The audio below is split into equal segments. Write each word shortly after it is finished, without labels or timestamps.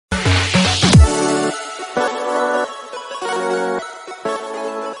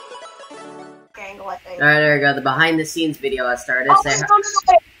Alright, there we go. The behind the scenes video has started. Oh, no,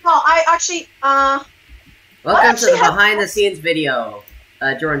 I actually, Welcome to the behind the scenes video.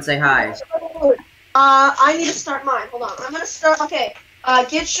 Jordan, say hi. I need to start mine. Hold on. I'm gonna start. Okay.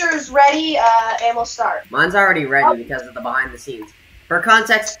 Get yours ready, and we'll start. Mine's already ready because of the behind the scenes. For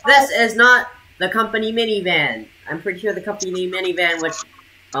context, this is not the company minivan. I'm pretty sure the company minivan was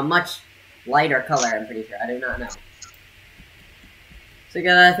a much lighter color, I'm pretty sure. I do not know. So we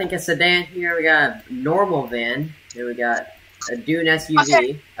got, I think, a sedan here. We got a normal van. Here we got a Dune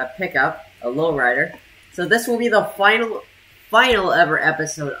SUV, a pickup, a lowrider. So this will be the final ever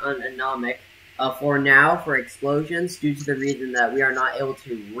episode on Anomic. For now, for explosions, due to the reason that we are not able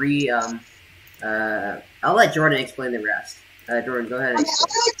to I'll let Jordan explain the rest. Jordan, go ahead and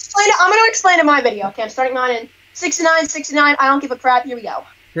explain. I'm gonna explain in my video. Okay, I'm starting mine in 69. I don't give a crap. Here we go.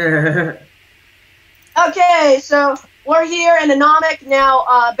 Okay, so we're here in Anomic now.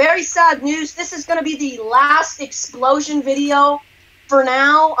 Very sad news. This is gonna be the last explosion video for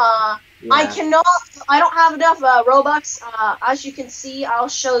now. Yeah. I don't have enough Robux. As you can see, I'll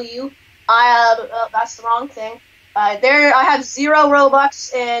show you. That's the wrong thing. I have 0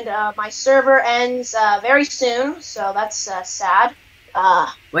 Robux, and my server ends very soon, so that's sad.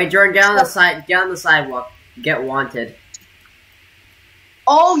 Wait, Jordan, get on the sidewalk. Get wanted.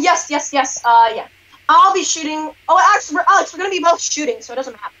 Oh yes. Yeah. I'll be shooting. Oh, Alex, we're gonna be both shooting, so it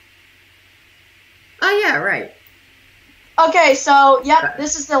doesn't matter. Oh yeah, right. Okay, so yep,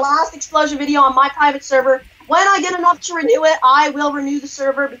 this is the last explosion video on my private server. When I get enough to renew it, I will renew the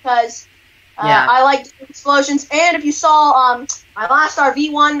server because I like explosions. And if you saw my last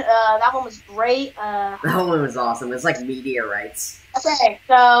RV one, that one was great. That one was awesome. It's like meteorites. Okay,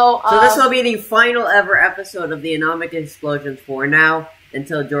 so this will be the final ever episode of the Anomic Explosions for now,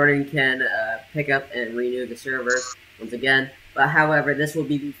 until Jordan can pick up and renew the servers once again. But however, this will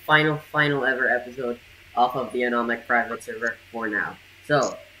be the final ever episode off of the Anomic private server for now.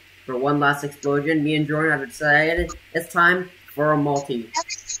 So, for one last explosion, me and Jordan have decided it's time for a multi.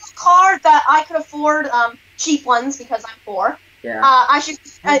 Every single car that I could afford, cheap ones because I'm poor. Yeah. I'm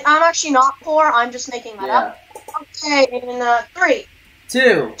actually not poor. I'm just making that up. Okay, in 3,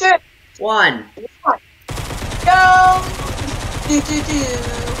 2, 1. Go!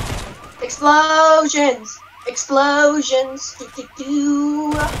 Explosions! Explosions!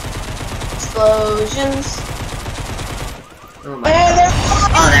 Explosions! Oh my god.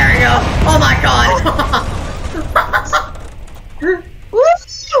 Oh, there we go! Oh my god!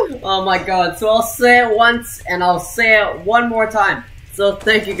 Oh my god, so I'll say it once, and I'll say it one more time. So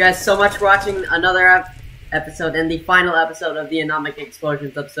thank you guys so much for watching another episode, and the final episode of the Anomic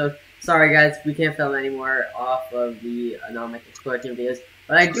Explosions episode. Sorry guys, we can't film anymore off of the Anomic Explosion videos,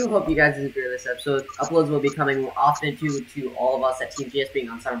 but I do hope you guys enjoy this episode. Uploads will be coming often to all of us at TeamGS being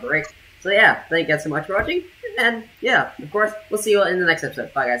on summer break. So yeah, thank you guys so much for watching, and yeah, of course, we'll see you in the next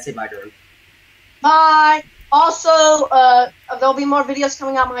episode. Bye guys, say bye Jordan. Bye! Also, there'll be more videos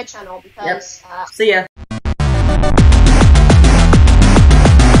coming out on my channel because... Yep. See ya!